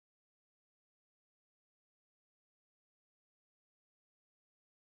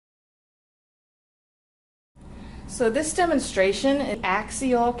So this demonstration is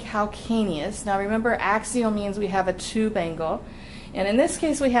axial calcaneus. Now remember, axial means we have a tube angle, and in this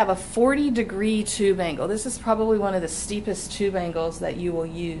case we have a 40-degree tube angle. This is probably one of the steepest tube angles that you will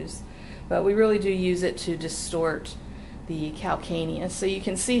use, but we really do use it to distort the calcaneus. So you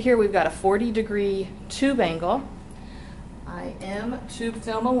can see here we've got a 40-degree tube angle. I am tube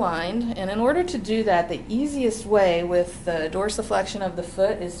film aligned, and in order to do that, the easiest way with the dorsiflexion of the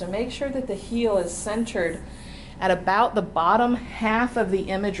foot is to make sure that the heel is centered at about the bottom half of the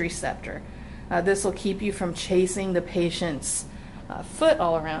image receptor. This will keep you from chasing the patient's foot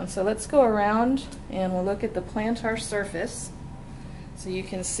all around. So let's go around and we'll look at the plantar surface so you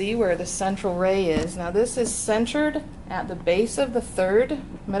can see where the central ray is. Now this is centered at the base of the third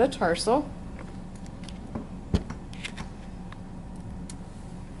metatarsal.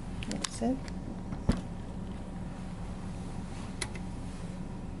 That's it.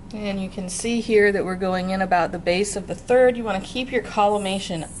 And you can see here that we're going in about the base of the third. You want to keep your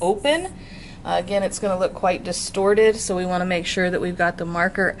collimation open. Again, it's going to look quite distorted, so we want to make sure that we've got the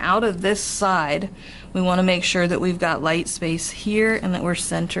marker out of this side. We want to make sure that we've got light space here and that we're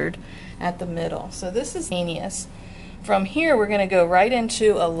centered at the middle. So this is calcaneus. From here, we're going to go right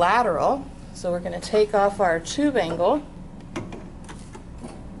into a lateral. So we're going to take off our tube angle.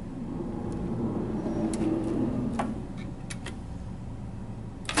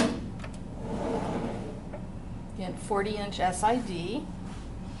 Again, 40-inch SID.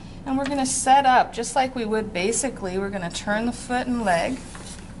 And we're going to set up just like we would basically. We're going to turn the foot and leg,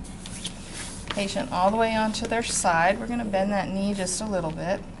 patient all the way onto their side. We're going to bend that knee just a little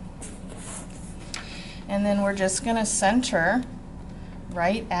bit. And then we're just going to center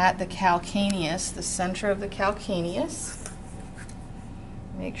right at the calcaneus, the center of the calcaneus.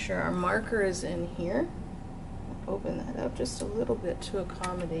 Make sure our marker is in here. Open that up just a little bit to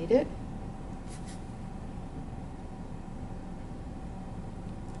accommodate it.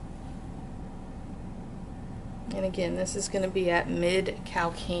 And again, this is going to be at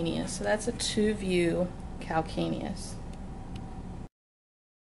mid-calcaneus, so that's a two-view calcaneus.